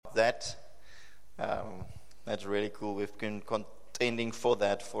that's really cool. We've been contending for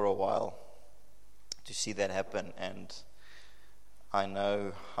that for a while, to see that happen, and I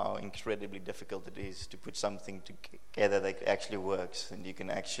know how incredibly difficult it is to put something together that actually works and you can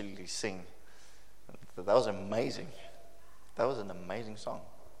actually sing. That was amazing. That was an amazing song.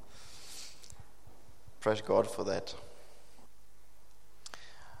 Praise God for that.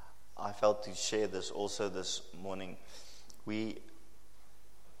 I felt to share this also this morning. We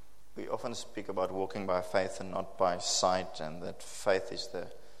often speak about walking by faith and not by sight, and that faith is the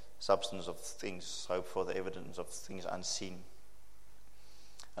substance of things, hope for the evidence of things unseen.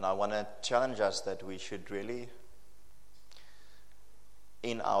 And I want to challenge us that we should really,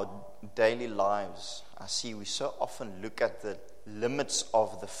 in our daily lives, I see we so often look at the limits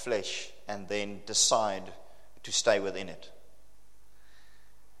of the flesh and then decide to stay within it.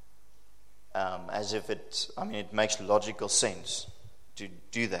 As if it makes logical sense to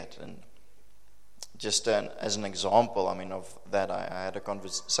do that. And just as an example, of that, I had a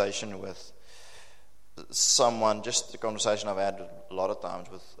conversation with someone, just a conversation I've had a lot of times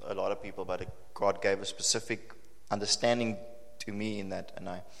with a lot of people, but God gave a specific understanding to me in that, and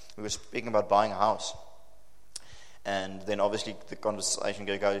we were speaking about buying a house, and then obviously the conversation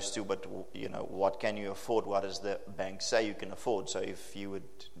goes to, but what can you afford? What does the bank say you can afford? So if you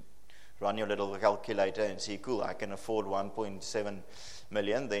would run your little calculator and see, cool, I can afford 1.7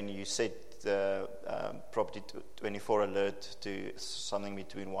 million, then you set the property 24 alert to something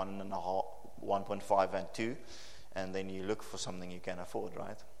between 1.5 and 2, and then you look for something you can afford,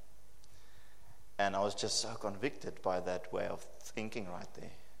 right? And I was just so convicted by that way of thinking right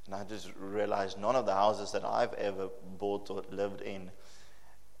there. And I just realized none of the houses that I've ever bought or lived in,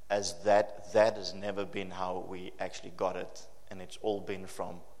 as that has never been how we actually got it. And it's all been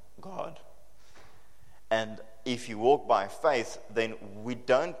from God. And if you walk by faith, then we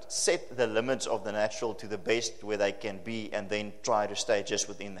don't set the limits of the natural to the best where they can be and then try to stay just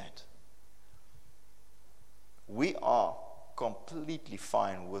within that. We are completely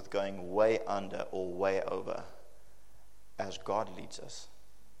fine with going way under or way over as God leads us.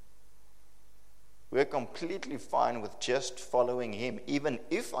 We're completely fine with just following Him, even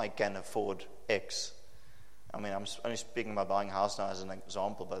if I can afford X. I'm only speaking about buying a house now as an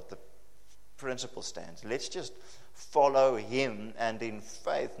example, but the principle stands. Let's just follow Him and in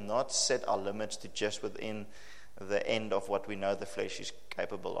faith not set our limits to just within the end of what we know the flesh is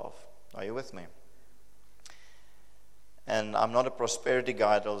capable of. Are you with me? And I'm not a prosperity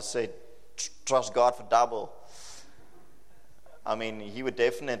guy that'll say, trust God for double. He would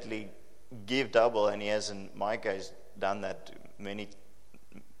definitely give double, and He has, in my case, done that many,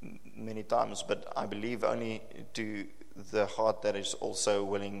 many times. But I believe only to the heart that is also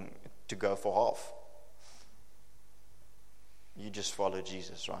willing to go for half. You just follow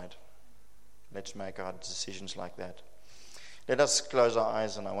Jesus, right? Let's make our decisions like that. Let us close our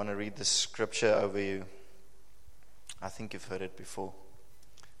eyes, and I want to read this scripture over you. I think you've heard it before.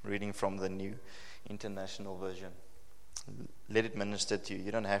 Reading from the New International Version. Let it minister to you.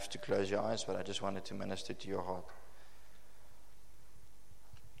 You don't have to close your eyes, but I just wanted to minister to your heart.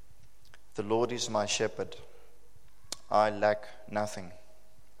 The Lord is my shepherd. I lack nothing.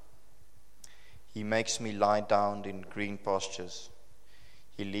 He makes me lie down in green pastures.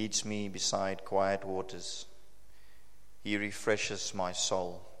 He leads me beside quiet waters. He refreshes my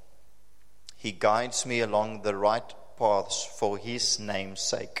soul. He guides me along the right paths for His name's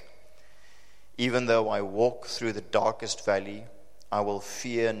sake. Even though I walk through the darkest valley, I will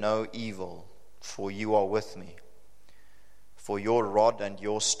fear no evil, for You are with me. For Your rod and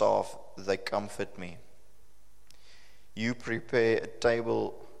Your staff, they comfort me. You prepare a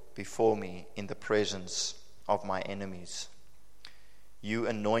table before me in the presence of my enemies. You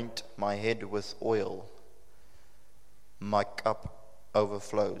anoint my head with oil. My cup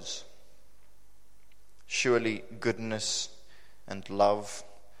overflows. Surely goodness and love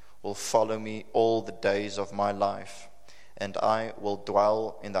will follow me all the days of my life, and I will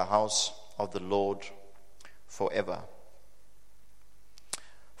dwell in the house of the Lord forever.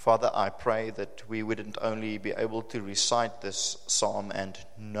 Father, I pray that we wouldn't only be able to recite this psalm and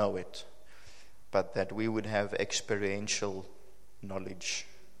know it, but that we would have experiential knowledge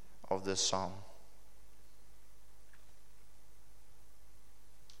of this psalm.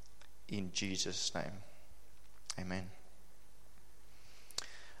 In Jesus' name. Amen.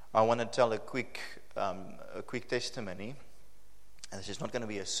 I want to tell a quick testimony. And this is not going to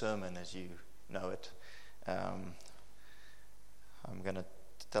be a sermon as you know it. I'm going to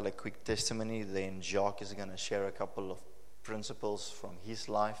tell a quick testimony. Then Jacques is going to share a couple of principles from his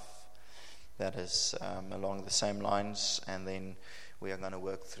life that is along the same lines. And then we are going to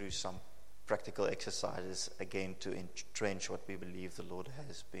work through some practical exercises again to entrench what we believe the Lord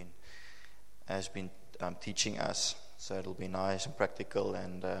has been teaching us. So it'll be nice and practical,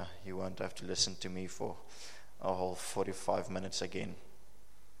 and you won't have to listen to me for a whole 45 minutes again.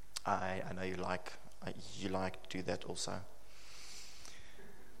 I know you like to do that also.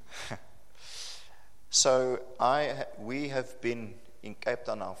 So we have been in Cape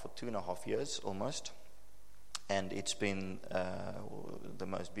Town now for 2.5 years almost, and it's been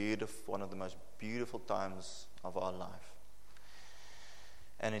one of the most beautiful times of our life.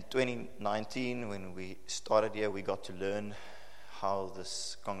 And in 2019, when we started here, we got to learn how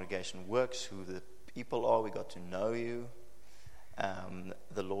this congregation works, who the people are. We got to know you.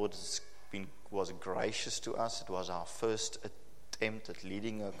 The Lord was gracious to us. It was our first attempt at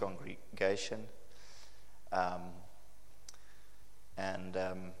leading a congregation.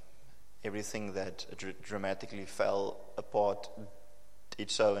 Everything that dramatically fell apart did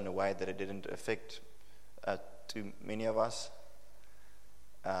so in a way that it didn't affect too many of us.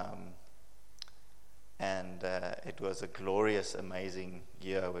 It was a glorious, amazing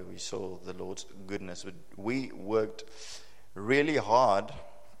year where we saw the Lord's goodness. But we worked really hard,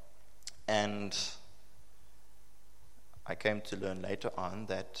 and I came to learn later on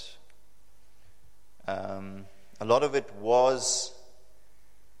that a lot of it was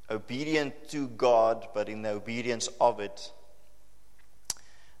obedient to God, but in the obedience of it,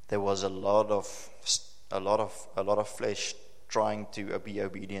 there was a lot of flesh trying to be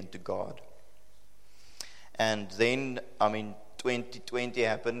obedient to God. And then, 2020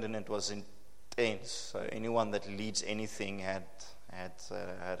 happened, and it was intense. So anyone that leads anything had an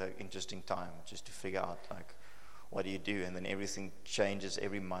interesting time just to figure out, like, what do you do? And then everything changes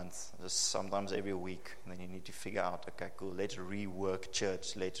every month, sometimes every week. And then you need to figure out, okay, cool, let's rework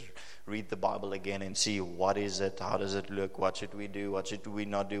church. Let's read the Bible again and see what is it, how does it look, what should we do, what should we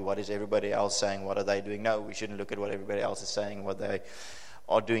not do, what is everybody else saying, what are they doing? No, we shouldn't look at what everybody else is saying, what they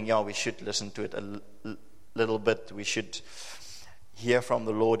are doing. Yeah, we should listen to it a little bit. We should hear from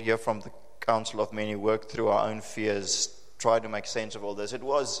the Lord, hear from the counsel of many, work through our own fears, try to make sense of all this. It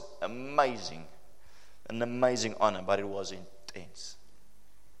was amazing. An amazing honor, but it was intense.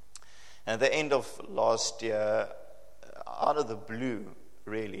 And at the end of last year, out of the blue,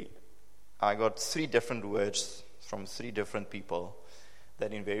 really, I got 3 different words from 3 different people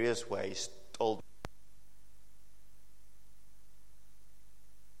that in various ways told me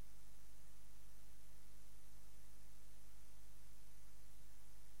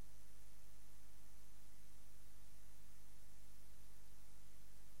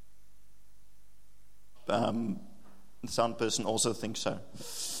the sound person also thinks so.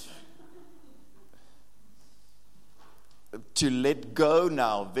 To let go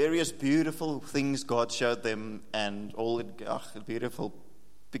now, various beautiful things God showed them, and all the beautiful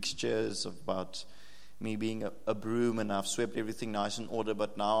pictures about me being a broom, and I've swept everything nice and order,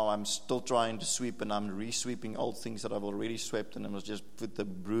 but now I'm still trying to sweep, and I'm re-sweeping old things that I've already swept, and I must just put the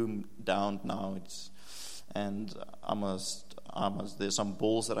broom down now. There's some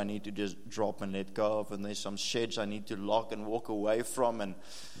balls that I need to just drop and let go of, and there's some sheds I need to lock and walk away from. And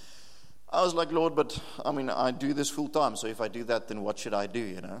I was like, Lord, but I do this full time, so if I do that, then what should I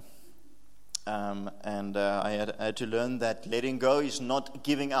do, I had to learn that letting go is not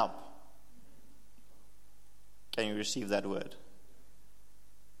giving up. Can you receive that word?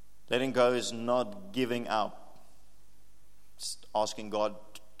 Letting go is not giving up. It's asking God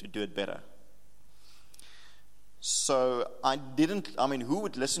to do it better. So who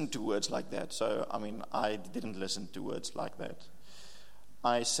would listen to words like that? So, I didn't listen to words like that.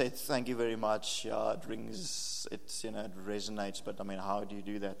 I said, thank you very much. Yeah, it rings, it resonates, but how do you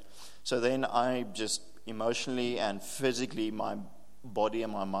do that? So then I just emotionally and physically, my body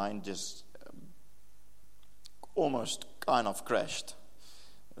and my mind just almost kind of crashed.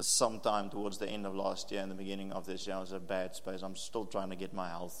 Sometime towards the end of last year and the beginning of this year, I was in a bad space. I'm still trying to get my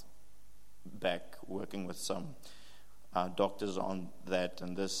health back, working with some doctors on that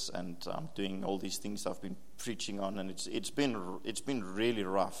and this, and I'm doing all these things I've been preaching on, and it's been really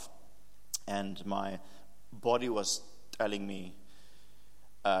rough. And my body was telling me,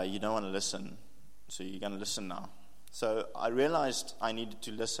 you don't want to listen, so you're going to listen now. So I realized I needed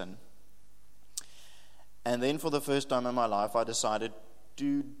to listen, and then for the first time in my life, I decided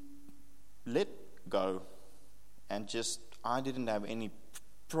to let go, and I didn't have any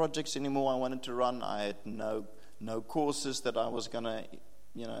projects anymore I wanted to run. I had no courses that I was going to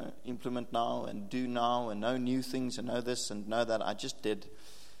implement now and do now, and no new things and no this and no that.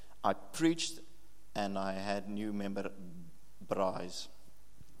 I preached, and I had new member braais,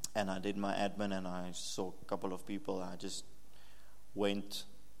 and I did my admin, and I saw a couple of people. I just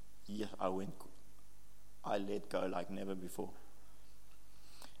I let go like never before.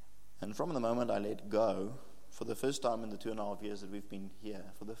 And from the moment I let go, for the first time in the 2.5 years that we've been here,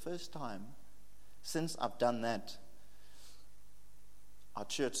 for the first time since I've done that, our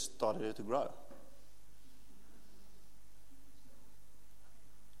church started to grow.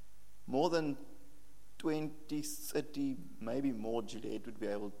 More than 20, 30, maybe more, Juliet would be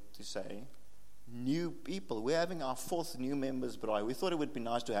able to say, new people. We're having our 4th new members braai. We thought it would be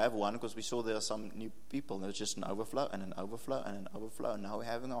nice to have one because we saw there are some new people. There's just an overflow and an overflow and an overflow. And now we're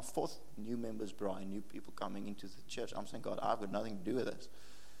having our 4th new members braai, new people coming into the church. I'm saying, God, I've got nothing to do with this.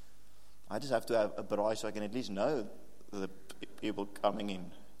 I just have to have a braai so I can at least know the people coming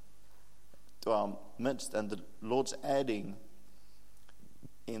in to our midst. And the Lord's adding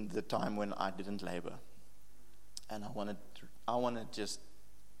in the time when I didn't labor. And I want to just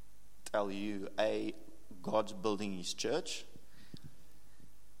tell you, A, God's building His church.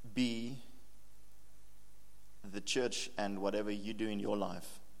 B, the church and whatever you do in your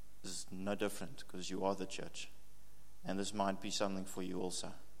life is no different because you are the church. And this might be something for you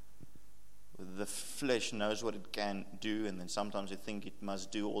also. The flesh knows what it can do, and then sometimes you think it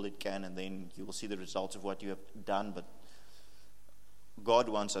must do all it can, and then you will see the results of what you have done. But God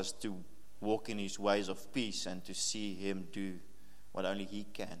wants us to walk in His ways of peace and to see Him do what only He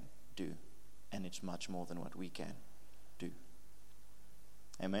can do, and it's much more than what we can do.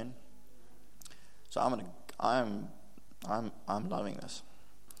 Amen. So I'm loving this.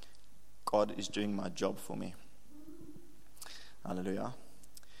 God is doing my job for me. Hallelujah.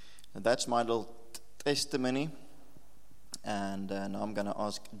 And that's my little testimony, and now I'm going to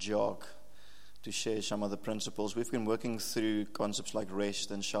ask Jock to share some of the principles. We've been working through concepts like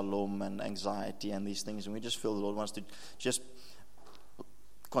rest and shalom and anxiety and these things, and we just feel the Lord wants to just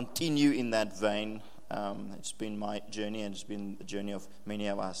continue in that vein. It's been my journey, and it's been the journey of many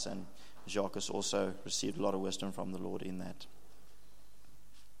of us, and Jacques has also received a lot of wisdom from the Lord in that.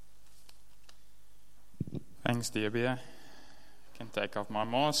 Thanks, Debbie. Can take off my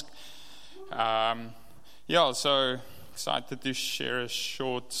mask. So excited to share a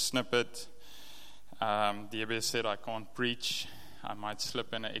short snippet. Debbie said I can't preach. I might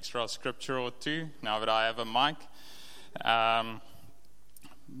slip in an extra scripture or two now that I have a mic.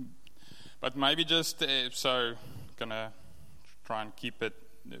 But maybe just gonna try and keep it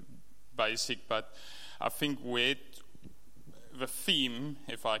basic. But I think the theme,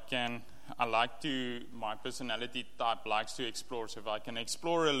 if I can, my personality type likes to explore. So if I can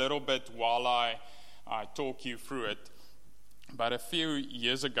explore a little bit while I talk you through it. But a few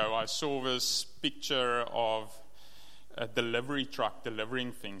years ago, I saw this picture of a delivery truck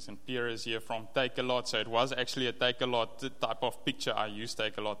delivering things. And Pierre is here from Takealot, so it was actually a Takealot type of picture. I use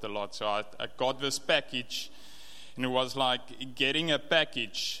Takealot a lot. So I got this package, and it was like getting a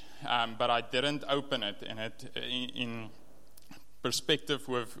package, but I didn't open it. And in perspective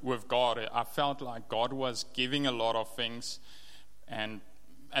with God, I felt like God was giving a lot of things, and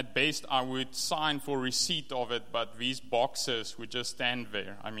at best I would sign for receipt of it, but these boxes would just stand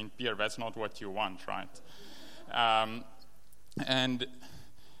there. I mean, Pierre, that's not what you want, right? I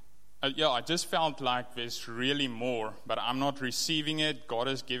just felt like there's really more, but I'm not receiving it. God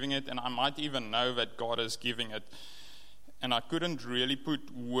is giving it, and I might even know that God is giving it, and I couldn't really put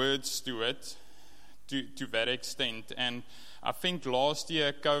words to it to that extent. And I think last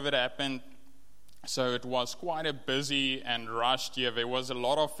year COVID happened, so it was quite a busy and rushed year. There was a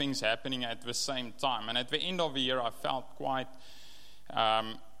lot of things happening at the same time, and at the end of the year I felt quite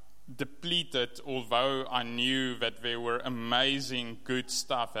depleted, although I knew that there were amazing good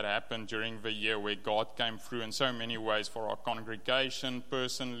stuff that happened during the year where God came through in so many ways for our congregation,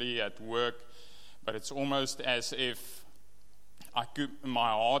 personally, at work. But it's almost as if my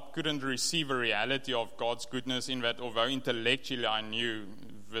heart couldn't receive a reality of God's goodness, in that although intellectually I knew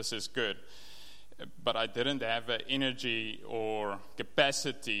this is good, but I didn't have the energy or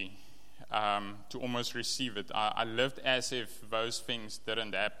capacity to almost receive it. I lived as if those things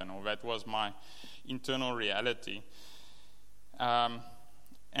didn't happen, or that was my internal reality.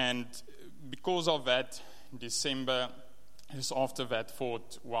 And because of that, December, just after that,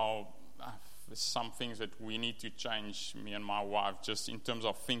 thought, there's some things that we need to change, me and my wife, just in terms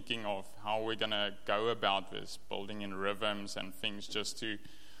of thinking of how we're going to go about this, building in rhythms and things, just to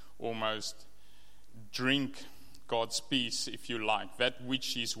almost drink God's peace, if you like, that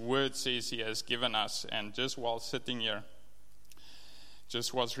which His Word says He has given us. And just while sitting here,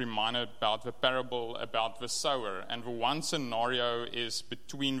 just was reminded about the parable about the sower. And the one scenario is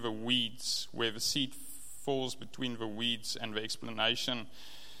between the weeds, where the seed falls between the weeds, and the explanation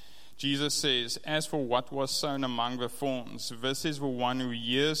Jesus says, "As for what was sown among the thorns, this is the one who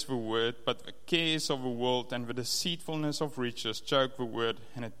hears the word, but the cares of the world and the deceitfulness of riches choke the word,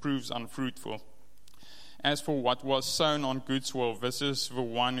 and it proves unfruitful. As for what was sown on good soil, this is the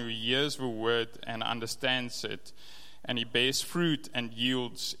one who hears the word and understands it, and he bears fruit and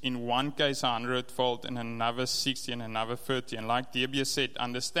yields, in one case 100-fold, in another 60, and another 30. And like Debia said,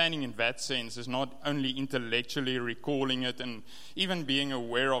 understanding in that sense is not only intellectually recalling it and even being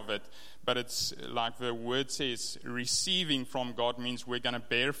aware of it, but it's like the word says, receiving from God means we're going to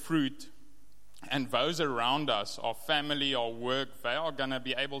bear fruit. And those around us, our family, our work, they are going to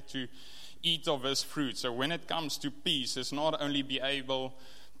be able to eat of this fruit. So when it comes to peace, it's not only be able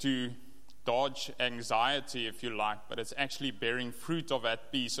to dodge anxiety, if you like, but it's actually bearing fruit of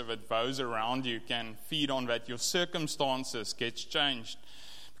that peace so that those around you can feed on that. Your circumstances gets changed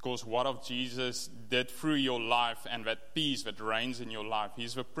because what of Jesus did through your life and that peace that reigns in your life.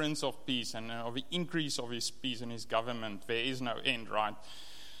 He's the Prince of Peace, and of the increase of his peace and his government, there is no end, right?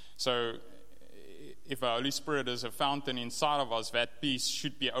 So if the Holy Spirit is a fountain inside of us, that peace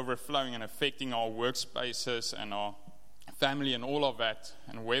should be overflowing and affecting our workspaces and our family and all of that.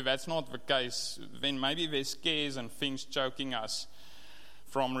 And where that's not the case, then maybe there's scares and things choking us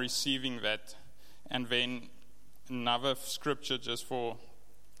from receiving that. And then another scripture just for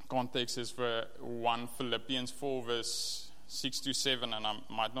context is the 1 Philippians 4 verse 6 to 7, and I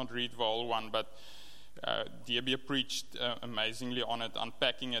might not read the whole one, but Debia preached amazingly on it,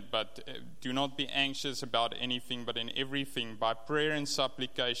 unpacking it. But do not be anxious about anything, but in everything by prayer and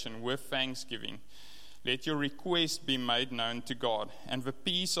supplication with thanksgiving let your request be made known to God, and the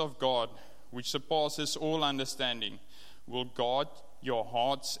peace of God, which surpasses all understanding, will guard your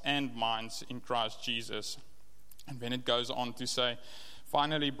hearts and minds in Christ Jesus. And then it goes on to say,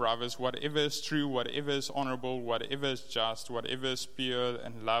 finally, brothers, whatever is true, whatever is honorable, whatever is just, whatever is pure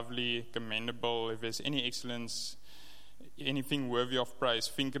and lovely, commendable, if there's any excellence, anything worthy of praise,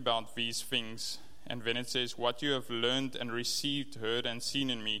 think about these things. And then it says, what you have learned and received, heard and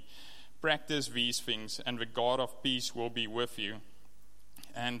seen in me, practice these things, and the God of peace will be with you.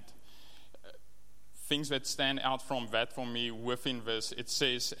 And things that stand out from that for me within this, it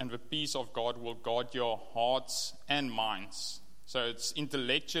says, and the peace of God will guard your hearts and minds. So it's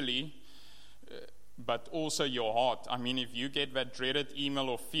intellectually, but also your heart. I mean, if you get that dreaded email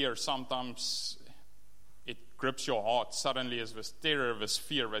or fear, sometimes it grips your heart. Suddenly there's this terror, this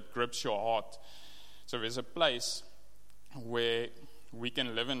fear that grips your heart. So there's a place where we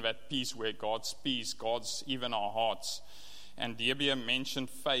can live in that peace, where God's peace guards even our hearts. And Debia mentioned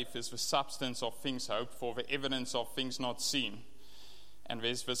faith is the substance of things hoped for, the evidence of things not seen. And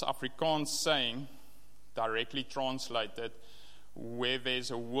there's this Afrikaans saying, directly translated, where there's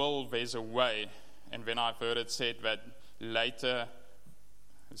a will, there's a way. And then I've heard it said that later,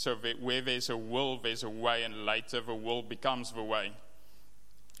 so where there's a will, there's a way, and later the will becomes the way.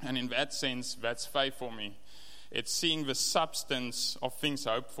 And in that sense, that's faith for me. It's seeing the substance of things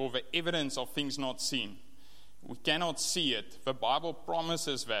hoped for, the evidence of things not seen. We cannot see it. The Bible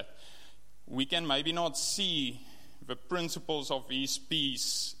promises that. We can maybe not see the principles of His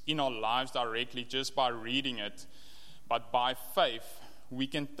peace in our lives directly just by reading it, but by faith, we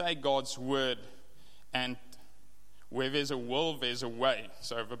can take God's word, and where there's a will, there's a way.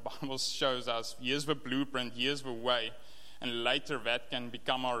 So the Bible shows us, here's the blueprint, here's the way, and later that can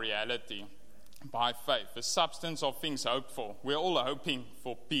become our reality. By faith, the substance of things hoped for. We're all hoping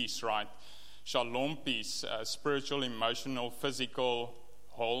for peace, right? Shalom peace, spiritual, emotional, physical,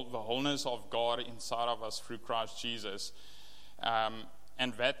 the wholeness of God inside of us through Christ Jesus.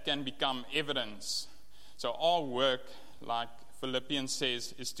 And that can become evidence. So our work, like Philippians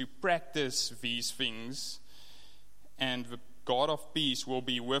says, is to practice these things, and the God of peace will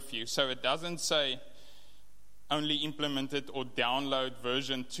be with you. So it doesn't say only implement it or download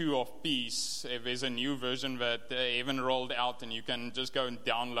version 2 of peace. If there's a new version that they haven't rolled out and you can just go and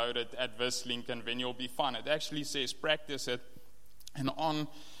download it at this link and then you'll be fine. It actually says practice it. And if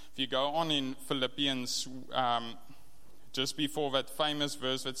you go on in Philippians, just before that famous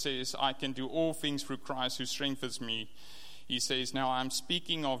verse that says, I can do all things through Christ who strengthens me, he says, now I'm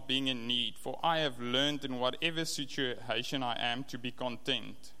speaking of being in need, for I have learned in whatever situation I am to be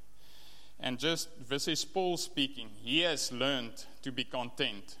content. And this is Paul speaking. He has learned to be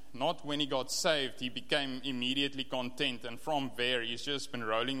content. Not when he got saved, he became immediately content. And from there, he's just been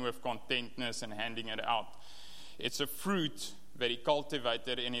rolling with contentness and handing it out. It's a fruit that he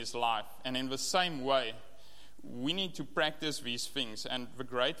cultivated in his life. And in the same way, we need to practice these things. And the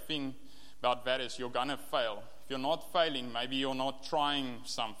great thing about that is you're going to fail. If you're not failing, maybe you're not trying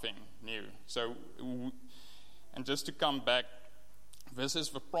something new. So, and just to come back, this is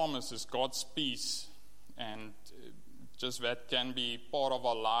the promise, is God's peace, and just that can be part of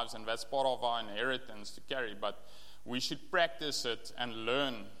our lives, and that's part of our inheritance to carry. But we should practice it and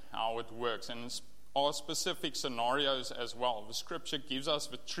learn how it works, and our specific scenarios as well. The Scripture gives us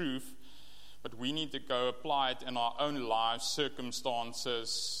the truth, but we need to go apply it in our own lives,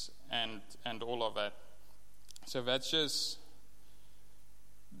 circumstances, and all of that. So that's just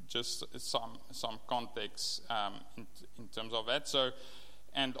some context in terms of that. So,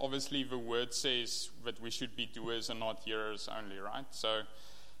 and obviously the word says that we should be doers and not hearers only, right? So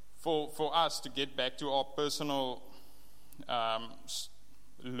for us to get back to our personal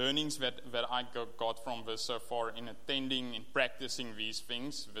learnings that I got from this so far in attending, in practicing these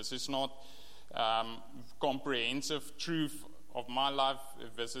things, this is not comprehensive truth of my life.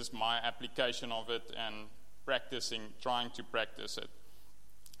 This is my application of it and trying to practice it.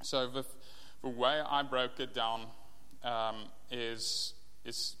 So the way I broke it down is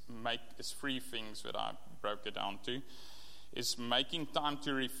 3 things that I broke it down to. Is making time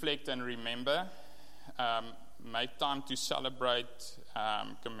to reflect and remember, make time to celebrate,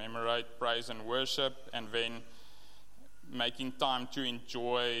 commemorate, praise and worship, and then making time to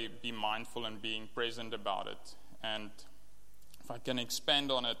enjoy, be mindful and being present about it. And if I can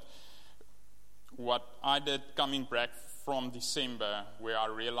expand on it, what I did coming back from December, where I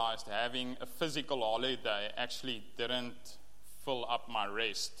realized having a physical holiday actually didn't fill up my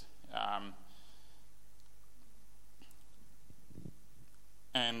rest.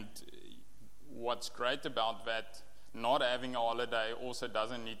 And what's great about that, not having a holiday also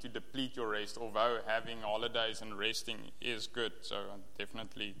doesn't need to deplete your rest, although having holidays and resting is good. So I'm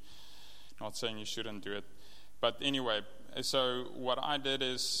definitely not saying you shouldn't do it. But anyway, so what I did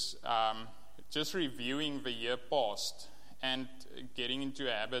is just reviewing the year past and getting into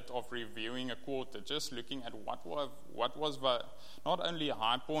a habit of reviewing a quarter, just looking at what was the, not only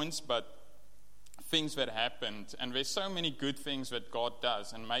high points, but things that happened. And there's so many good things that God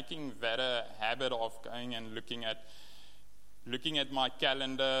does, and making that a habit of going and looking at my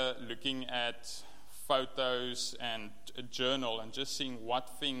calendar, looking at photos and a journal, and just seeing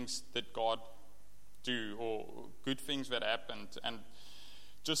what things did God do, or good things that happened. And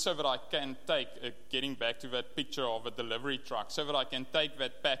just so that I can take, getting back to that picture of a delivery truck, so that I can take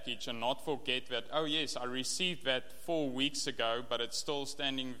that package and not forget that, oh yes, I received that 4 weeks ago, but it's still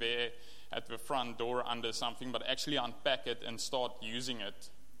standing there at the front door under something, but actually unpack it and start using it,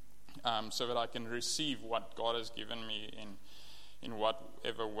 so that I can receive what God has given me in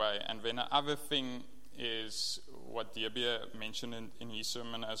whatever way. And then the other thing is what Deabia mentioned in his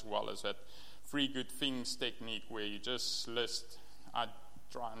sermon as well, is that 3 good things technique, where you just list, I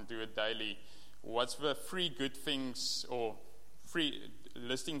try and do it daily, what's the 3 good things, or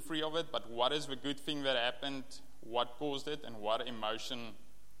listing 3 of it, but what is the good thing that happened, what caused it, and what emotion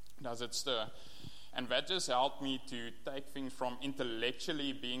does it stir. And that just helped me to take things from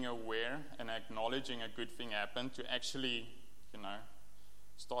intellectually being aware and acknowledging a good thing happened to actually,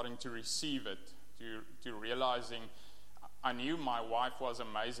 starting to receive it, to realizing I knew my wife was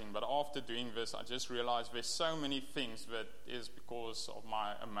amazing, but after doing this, I just realized there's so many things that is because of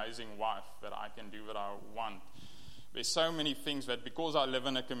my amazing wife that I can do what I want. There's so many things that because I live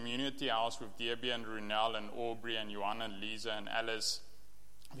in a community house with Deabia and Runel and Aubrey and Johanna and Lisa and Alice,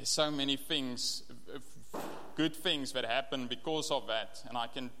 there's so many things, good things that happen because of that.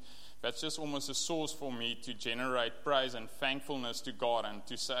 And that's just almost a source for me to generate praise and thankfulness to God, and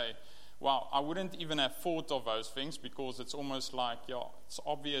to say, wow, I wouldn't even have thought of those things, because it's almost like, it's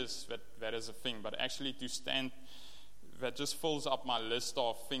obvious that that is a thing. But actually to stand, that just fills up my list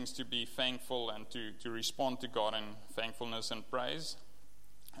of things to be thankful and to respond to God in thankfulness and praise.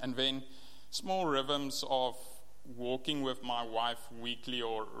 And then small rhythms of walking with my wife weekly,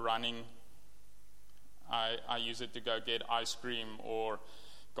 or running. I use it to go get ice cream or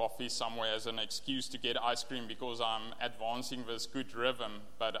coffee somewhere as an excuse to get ice cream, because I'm advancing this good rhythm.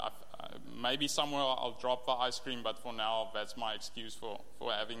 But maybe somewhere I'll drop the ice cream, but for now that's my excuse for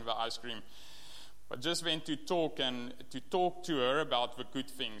having the ice cream. But just then to talk to her about the good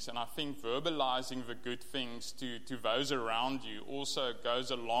things. And I think verbalizing the good things to those around you also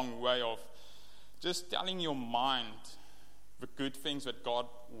goes a long way of just telling your mind the good things that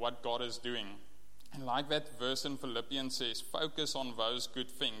what God is doing. And like that verse in Philippians says, focus on those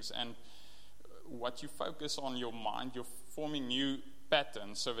good things. And what you focus on, your mind, you're forming new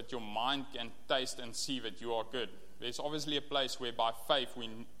patterns so that your mind can taste and see that you are good. There's obviously a place where by faith we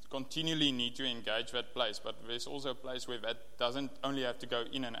continually need to engage that place, but there's also a place where that doesn't only have to go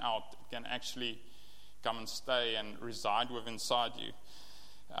in and out. It can actually come and stay and reside within inside you.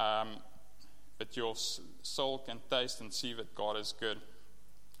 but your soul can taste and see that God is good.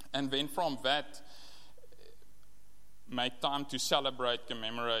 And then from that, make time to celebrate,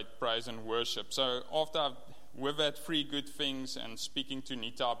 commemorate, praise, and worship. So with that 3 good things and speaking to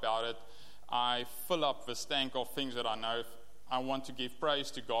Nita about it, I fill up this tank of things that I know if I want to give praise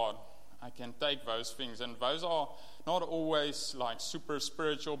to God, I can take those things. And those are not always like super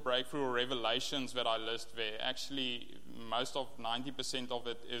spiritual breakthrough or revelations that I list there. Actually, most of 90% of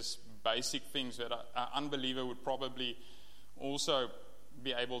it is basic things that an unbeliever would probably also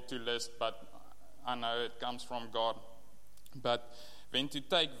be able to list, but I know it comes from God. But then to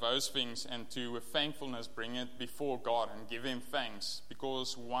take those things and to, with thankfulness, bring it before God and give Him thanks.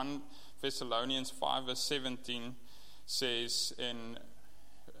 Because 1 Thessalonians 5 verse 17 says in,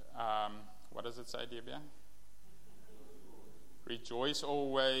 what does it say, Debbie? Rejoice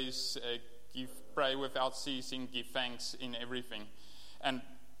always, pray without ceasing, give thanks in everything. And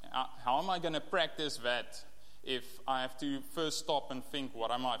how am I going to practice that if I have to first stop and think, what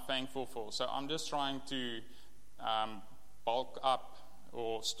am I thankful for? So I'm just trying to bulk up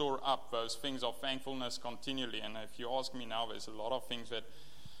or store up those things of thankfulness continually. And if you ask me now, there's a lot of things that,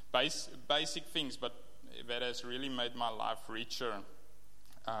 basic things, but that has really made my life richer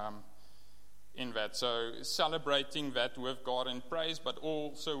in that. So celebrating that with God in praise, but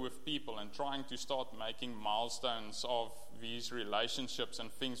also with people, and trying to start making milestones of these relationships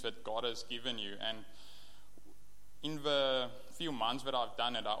and things that God has given you. And in the few months that I've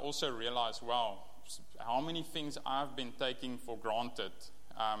done it, I also realized, wow, how many things I've been taking for granted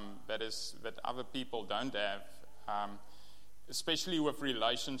that other people don't have, especially with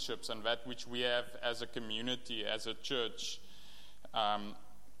relationships and that which we have as a community, as a church,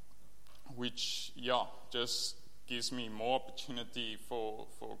 which just gives me more opportunity for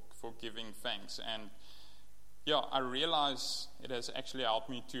giving thanks. And I realize it has actually helped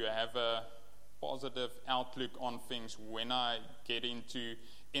me to have a positive outlook on things when I get into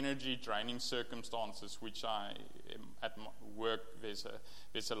energy draining circumstances, which at work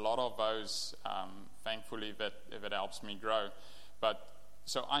there's a lot of those, thankfully, that helps me grow. But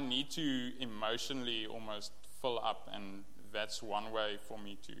so I need to emotionally almost fill up, and that's one way for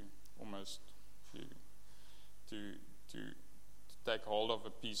me to almost to take hold of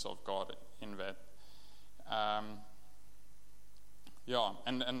a piece of God in that.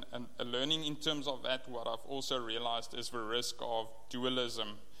 And learning in terms of that, what I've also realized is the risk of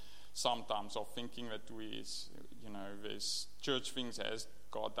dualism sometimes, of thinking that there's church things, has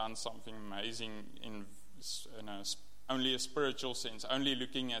God done something amazing in only a spiritual sense, only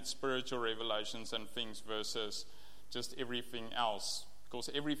looking at spiritual revelations and things versus just everything else, because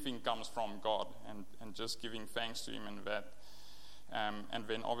everything comes from God, and just giving thanks to Him in that. And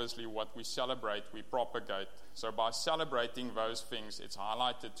then obviously what we celebrate, we propagate. So by celebrating those things, it's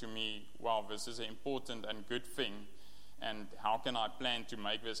highlighted to me, wow, this is an important and good thing, and how can I plan to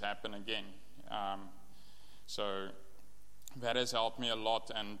make this happen again? So that has helped me a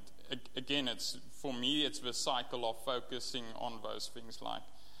lot. And again, for me, it's the cycle of focusing on those things, like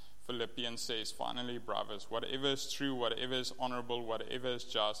Philippians says, finally, brothers, whatever is true, whatever is honorable, whatever is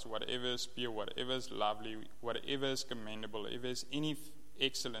just, whatever is pure, whatever is lovely, whatever is commendable, if there's any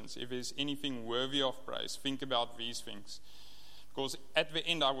excellence, if there's anything worthy of praise, think about these things. Because at the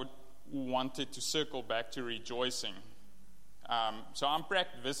end, I would want it to circle back to rejoicing. So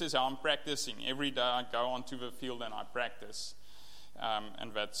this is how I'm practicing. Every day I go onto the field and I practice.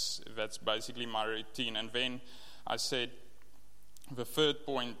 And that's basically my routine. And then I said, the third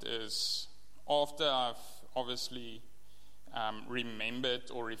point is, after I've obviously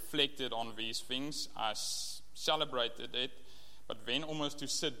remembered or reflected on these things, I celebrated it, but then almost to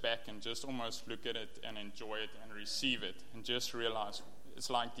sit back and just almost look at it and enjoy it and receive it, and just realize, it's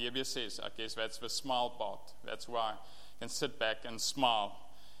like Debbie says, I guess that's the smile part. That's why I can sit back and smile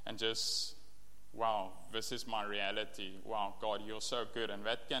and just, wow, this is my reality. Wow, God, you're so good. And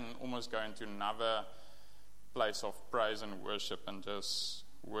that can almost go into another place of praise and worship, and just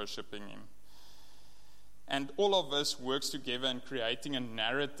worshiping Him. And all of this works together in creating a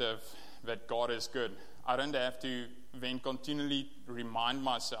narrative that God is good. I don't have to then continually remind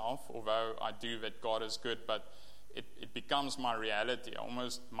myself, although I do, that God is good, but it becomes my reality.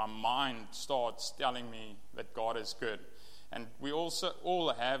 My mind starts telling me that God is good. And we also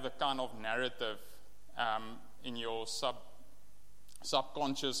all have a kind of narrative in your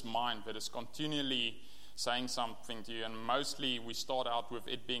subconscious mind that is continually saying something to you, and mostly we start out with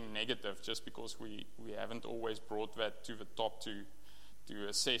it being negative, just because we haven't always brought that to the top to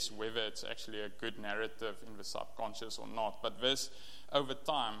assess whether it's actually a good narrative in the subconscious or not. But this, over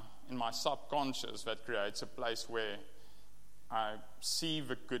time, in my subconscious, that creates a place where I see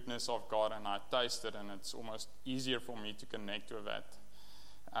the goodness of God and I taste it, and it's almost easier for me to connect with that.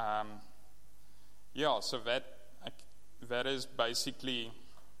 So that is basically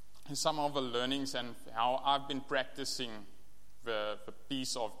some of the learnings and how I've been practicing the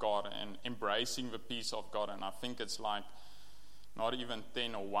peace of God and embracing the peace of God. And I think it's like not even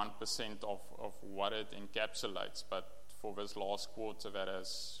 10 or 1% of what it encapsulates, but for this last quarter that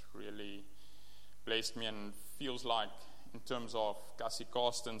has really blessed me, and feels like, in terms of Cassie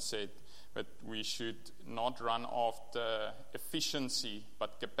Carsten said, that we should not run after efficiency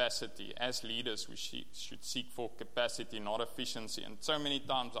but capacity. As leaders, we should seek for capacity, not efficiency. And so many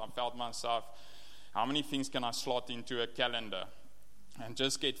times I felt myself, how many things can I slot into a calendar and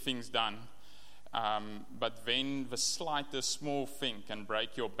just get things done? But then the slightest small thing can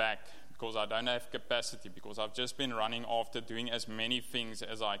break your back because I don't have capacity, because I've just been running after doing as many things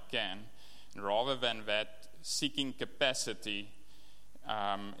as I can. And rather than that, seeking capacity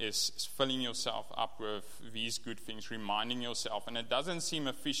is filling yourself up with these good things, reminding yourself. And it doesn't seem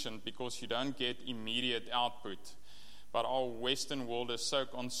efficient because you don't get immediate output. But our Western world is so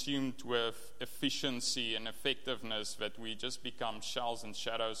consumed with efficiency and effectiveness that we just become shells and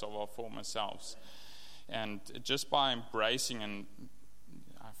shadows of our former selves. And just by embracing, and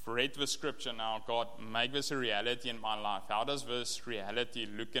I've read the scripture now, God, make this a reality in my life. How does this reality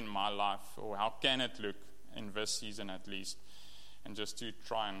look in my life? Or how can it look in this season at least? And just to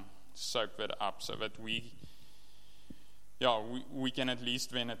try and soak that up so that we can at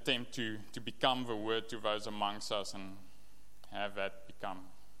least then attempt to become the word to those amongst us and have that become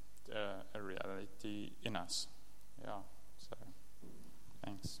a reality in us. So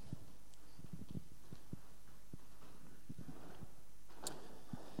thanks.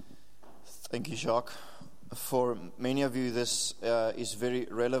 Thank you, Jacques. For many of you, this is very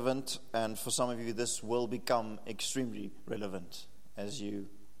relevant, and for some of you, this will become extremely relevant as you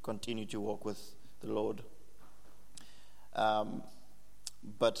continue to walk with the Lord.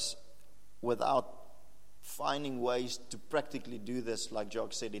 But without finding ways to practically do this, like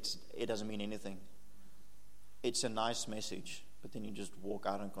Jacques said, it doesn't mean anything. It's a nice message, but then you just walk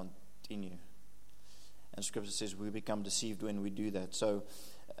out and continue. And Scripture says we become deceived when we do that. So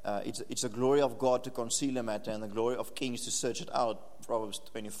it's the glory of God to conceal a matter and the glory of kings to search it out, Proverbs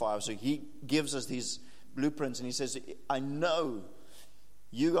 25. So he gives us these blueprints and he says, I know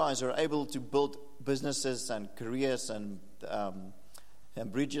you guys are able to build businesses and careers and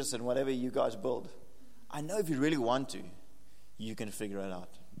bridges and whatever you guys build. I know if you really want to, you can figure it out.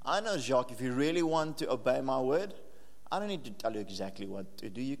 I know, Jacques, if you really want to obey my word, I don't need to tell you exactly what to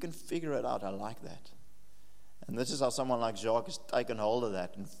do. You can figure it out. I like that. And this is how someone like Jacques has taken hold of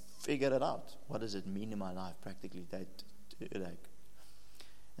that and figured it out. What does it mean in my life practically?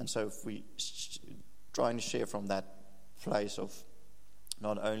 And so if we try and share from that place of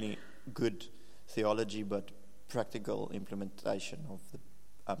not only good theology but practical implementation of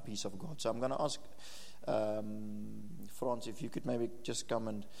the peace of God. So I'm going to ask Frans if you could maybe just come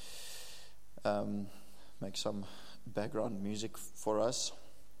and make some background music for us.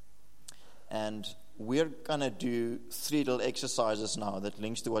 And we're going to do 3 little exercises now that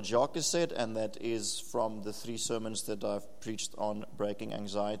links to what Jacques has said, and that is from the 3 sermons that I've preached on breaking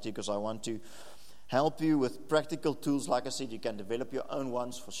anxiety, because I want to help you with practical tools. Like I said, you can develop your own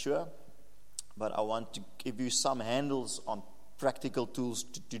ones for sure, but I want to give you some handles on practical tools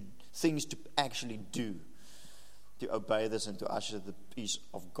to do things to actually do, to obey this and to usher the peace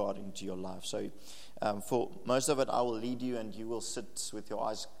of God into your life. So for most of it, I will lead you and you will sit with your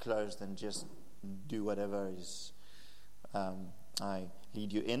eyes closed and just do whatever is I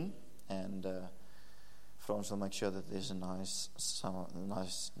lead you in, and Frans will make sure that there's a nice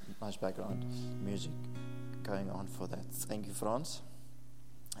background music going on for that. Thank you, Frans.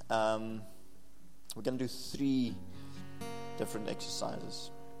 We're going to do 3 different exercises.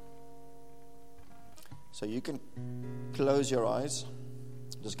 So you can close your eyes.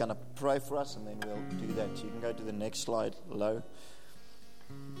 I'm just going to pray for us and then we'll do that. You can go to the next slide low.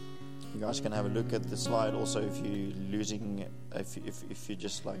 You guys can have a look at the slide also if you're losing, if you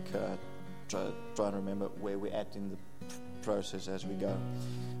just like try and remember where we're at in the process as we go.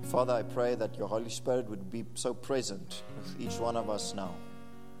 Father, I pray that your Holy Spirit would be so present with each one of us now.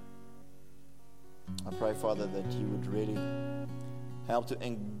 I pray, Father, that you would really help to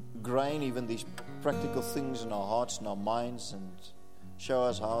ingrain even these practical things in our hearts and our minds and show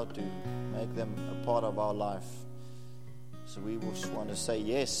us how to make them a part of our life. So we just want to say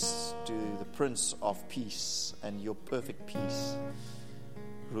yes to the Prince of Peace and your perfect peace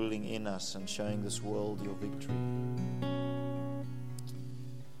ruling in us and showing this world your victory.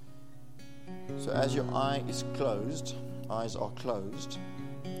 So as your eye is closed, eyes are closed,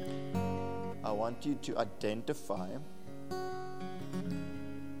 I want you to identify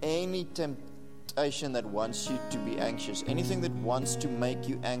any temptation that wants you to be anxious, anything that wants to make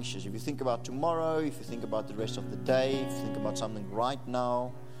you anxious. If you think about tomorrow, if you think about the rest of the day, if you think about something right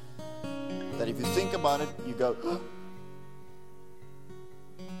now, that if you think about it, you go,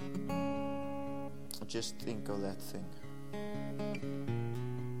 just think of that thing.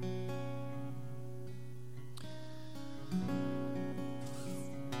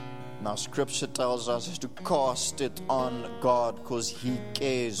 Now, Scripture tells us to cast it on God because He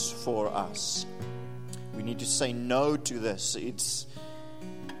cares for us. We need to say no to this. It's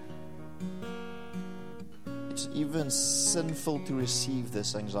even sinful to receive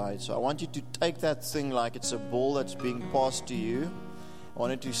this anxiety. So I want you to take that thing like it's a ball that's being passed to you. I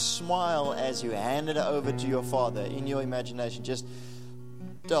want you to smile as you hand it over to your Father. In your imagination, just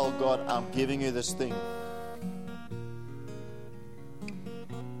tell God, I'm giving you this thing.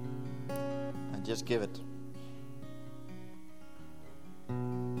 Just give it.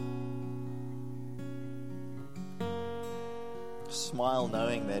 Smile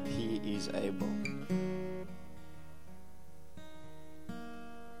knowing that He is able.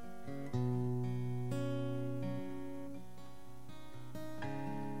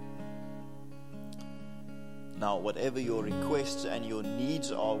 Now, whatever your requests and your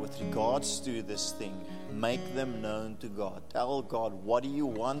needs are with regards to this thing, make them known to God. Tell God, what do you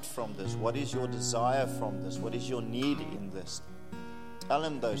want from this? What is your desire from this? What is your need in this? Tell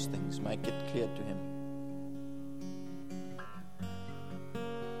Him those things. Make it clear to Him.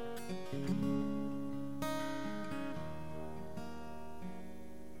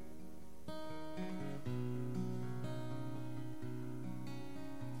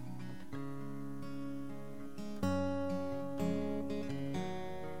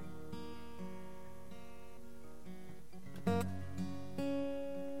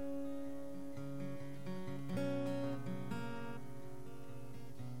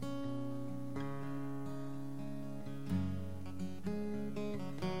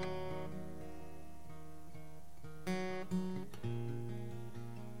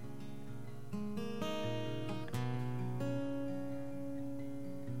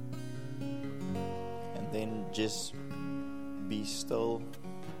 Then just be still.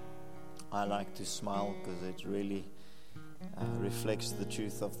 I like to smile because it really reflects the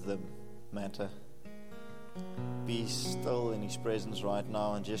truth of the matter. Be still in His presence right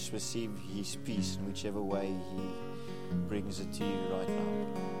now and just receive His peace in whichever way He brings it to you right now.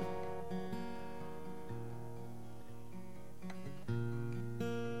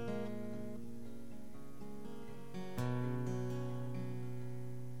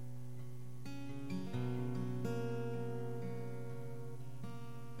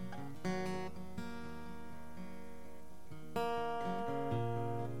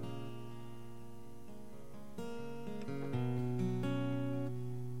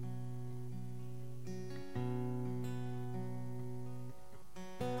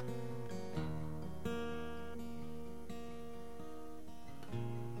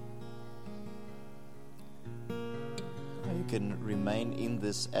 Can remain in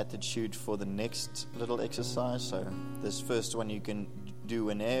this attitude for the next little exercise. So this first one you can do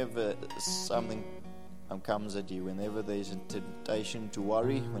whenever something comes at you, whenever there's a temptation to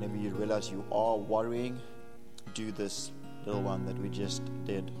worry, whenever you realize you are worrying, do this little one that we just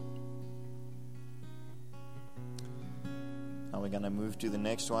did. Now we're going to move to the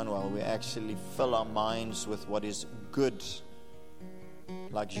next one while we actually fill our minds with what is good.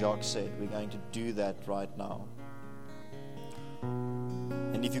 Like Jacques said, we're going to do that right now.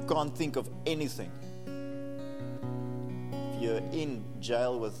 And if you can't think of anything, if you're in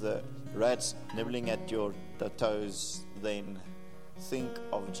jail with the rats nibbling at your toes, then think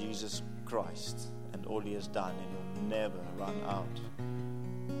of Jesus Christ and all He has done, and you'll never run out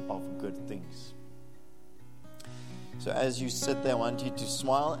of good things. So as you sit there, I want you to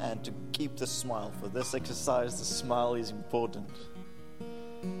smile and to keep the smile. For this exercise, the smile is important.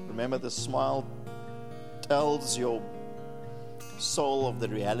 Remember, the smile tells your soul of the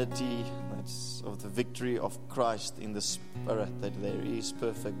reality that's of the victory of Christ in the Spirit, that there is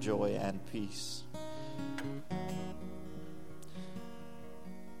perfect joy and peace.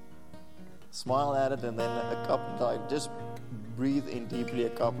 Smile at it, and then just breathe in deeply a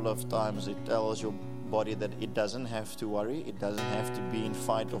couple of times. It tells your body that it doesn't have to worry, it doesn't have to be in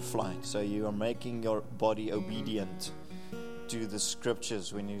fight or flight. So you are making your body obedient to the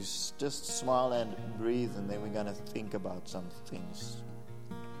Scriptures when you just smile and breathe. And then we're going to think about some things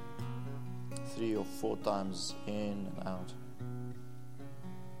 3 or 4 times in and out.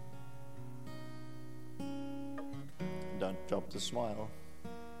 Don't drop the smile.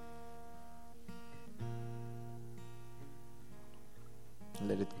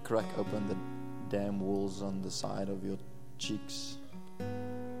 Let it crack open the damn walls on the side of your cheeks.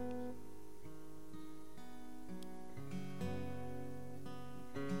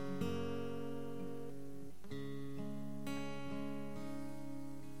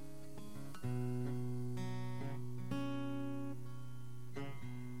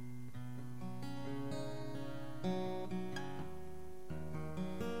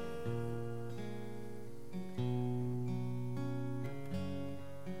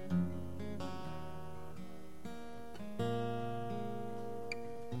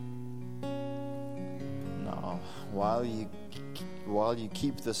 While you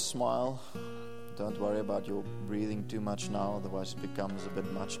keep the smile, don't worry about your breathing too much now, otherwise it becomes a bit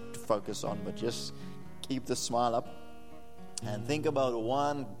much to focus on, but just keep the smile up and think about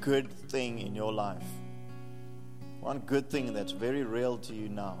one good thing in your life. One good thing that's very real to you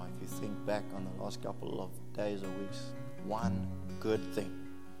now. If you think back on the last couple of days or weeks, one good thing.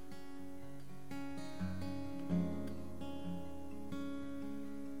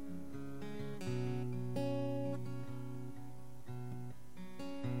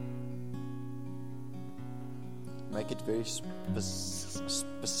 Make it very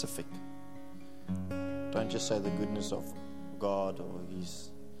specific. Don't just say the goodness of God or His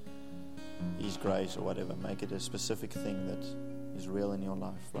grace or whatever. Make it a specific thing that is real in your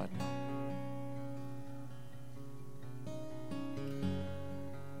life right now.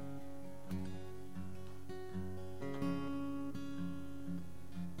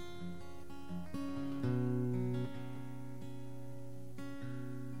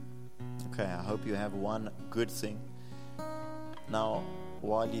 Okay, I hope you have one good thing. Now,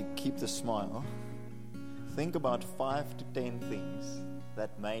 while you keep the smile, think about 5 to 10 things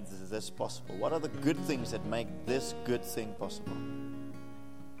that made this possible. What are the good things that make this good thing possible? I'm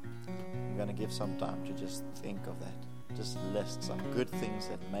going to give some time to just think of that. Just list some good things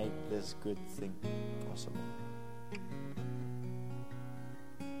that made this good thing possible.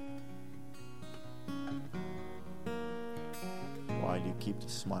 While you keep the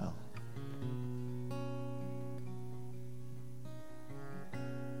smile.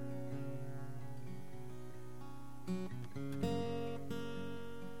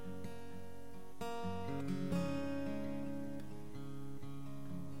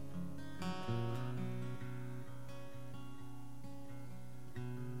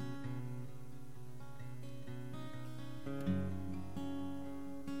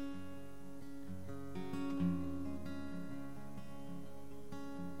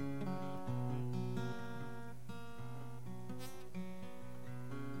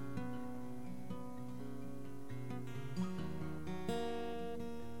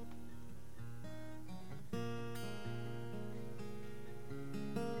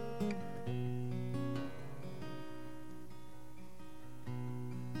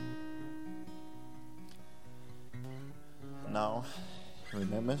 Now,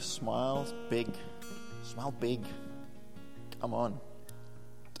 remember, smile big. Smile big. Come on.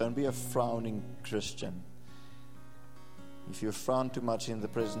 Don't be a frowning Christian. If you frown too much in the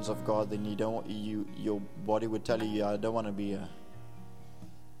presence of God, then your body would tell you, I don't want to be a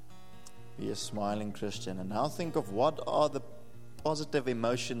smiling Christian. And now think of what are the positive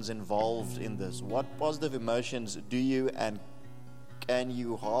emotions involved in this. What positive emotions do you and can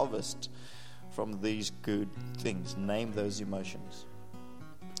you harvest from these good things? Name those emotions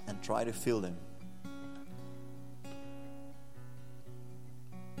and try to feel them.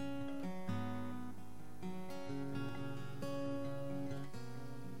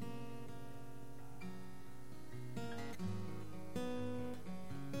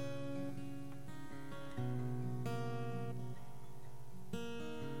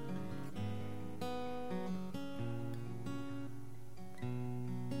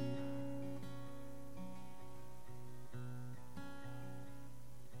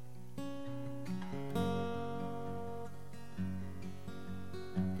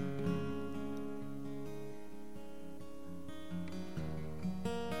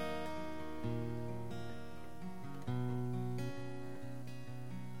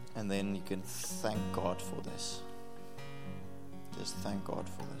 And then you can thank God for this. Just thank God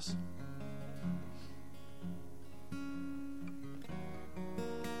for this.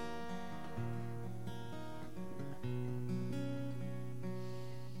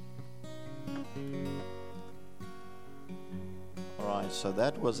 Alright, so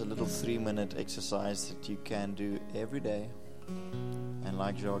that was a little 3-minute exercise that you can do every day. And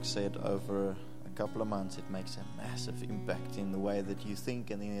like Jacques said, over a couple of months, it makes a massive impact in the way that you think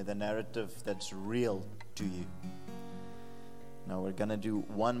and in the narrative that's real to you. Now we're going to do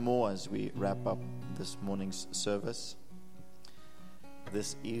one more as we wrap up this morning's service.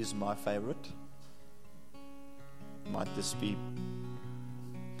 This is my favorite. Might this be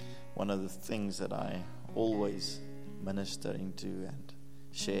one of the things that I always minister into and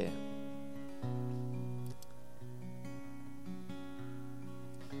share.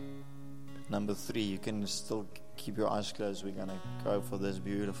 Number 3, you can still keep your eyes closed. We're going to go for this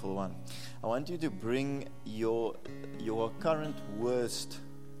beautiful one. I want you to bring your current worst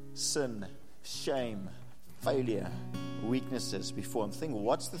sin, shame, failure, weaknesses before Him. Think,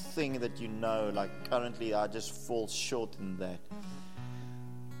 what's the thing that you know, like currently I just fall short in that?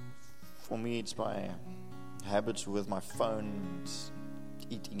 For me, it's my habits with my phone, it's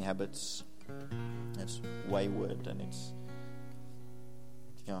eating habits. It's wayward and it's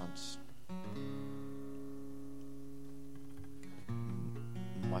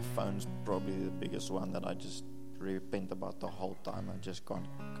my phone's probably the biggest one that I just repent about the whole time. I just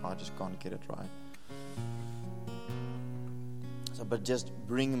can't get it right. So, but just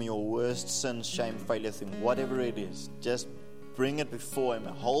bring Him your worst sin, shame, failure thing, whatever it is. Just bring it before Him.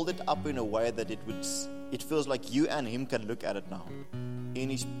 Hold it up in a way that it feels like you and Him can look at it now. In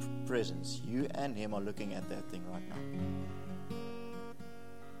His presence, you and Him are looking at that thing right now.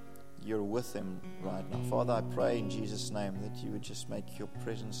 You're with Him right now. Father, I pray in Jesus' name that you would just make your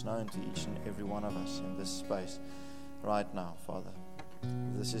presence known to each and every one of us in this space right now, Father.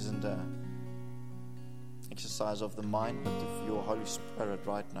 This isn't an exercise of the mind, but of your Holy Spirit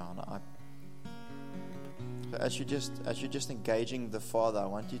right now. And as you're just engaging the Father, I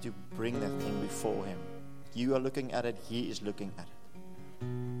want you to bring that thing before Him. You are looking at it, He is looking at it.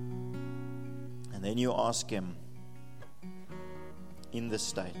 And then you ask Him in this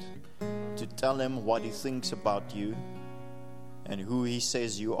state to tell Him what He thinks about you and who He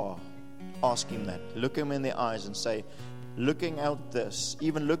says you are. Ask Him that. Look Him in the eyes and say, looking at this,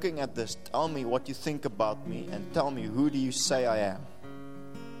 tell me what you think about me and tell me, who do you say I am?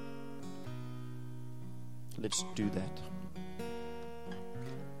 Let's do that.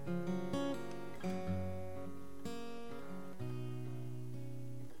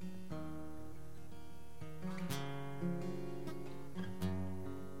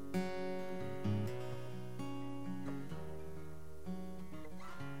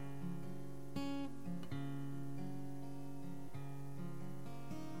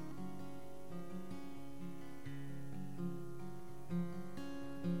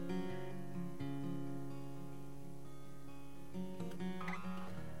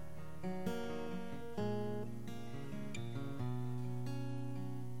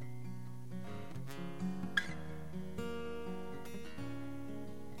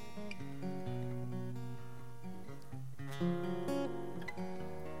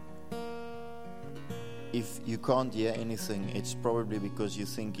 If you can't hear anything, it's probably because you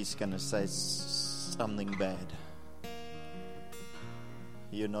think He's going to say something bad.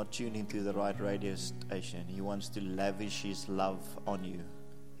 You're not tuned into the right radio station. He wants to lavish His love on you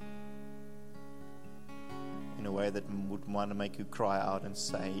in a way that would want to make you cry out and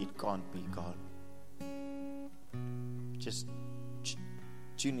say, it can't be God. Just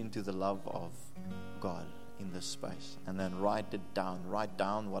tune into the love of God in this space, and then write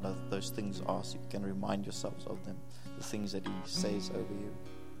down what those things are, so you can remind yourselves of them, the things that He says over you.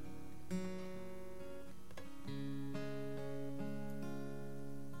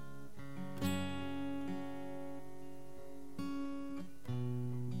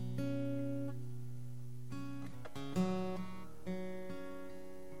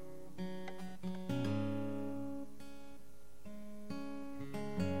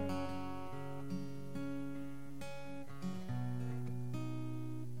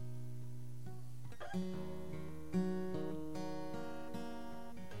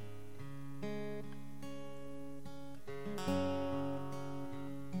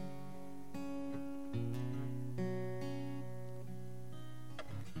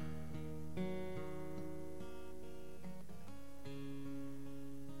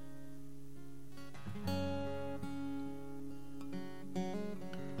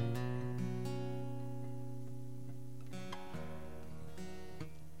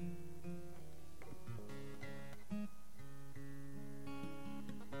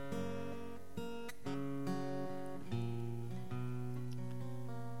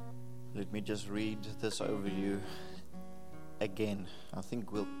 Let me just read this over you again. I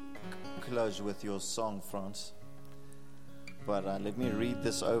think we'll close with your song, Frans. But let me read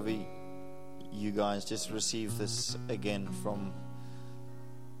this over you guys. Just receive this again from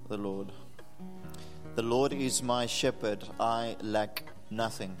the Lord. The Lord is my shepherd. I lack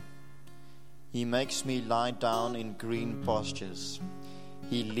nothing. He makes me lie down in green pastures.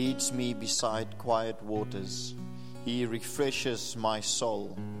 He leads me beside quiet waters. He refreshes my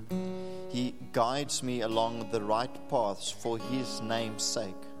soul. He guides me along the right paths for His name's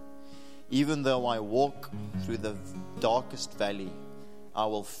sake. Even though I walk through the darkest valley, I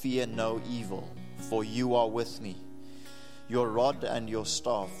will fear no evil, for You are with me. Your rod and Your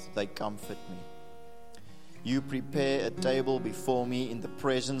staff, they comfort me. You prepare a table before me in the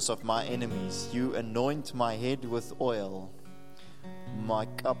presence of my enemies. You anoint my head with oil. My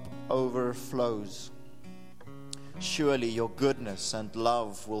cup overflows. Surely Your goodness and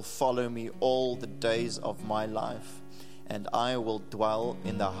love will follow me all the days of my life, and I will dwell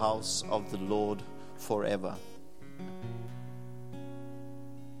in the house of the Lord forever.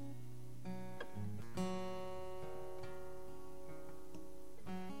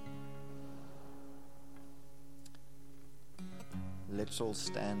 Let's all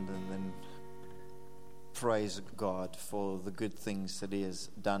stand and then praise God for the good things that He has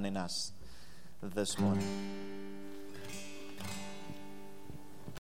done in us this morning.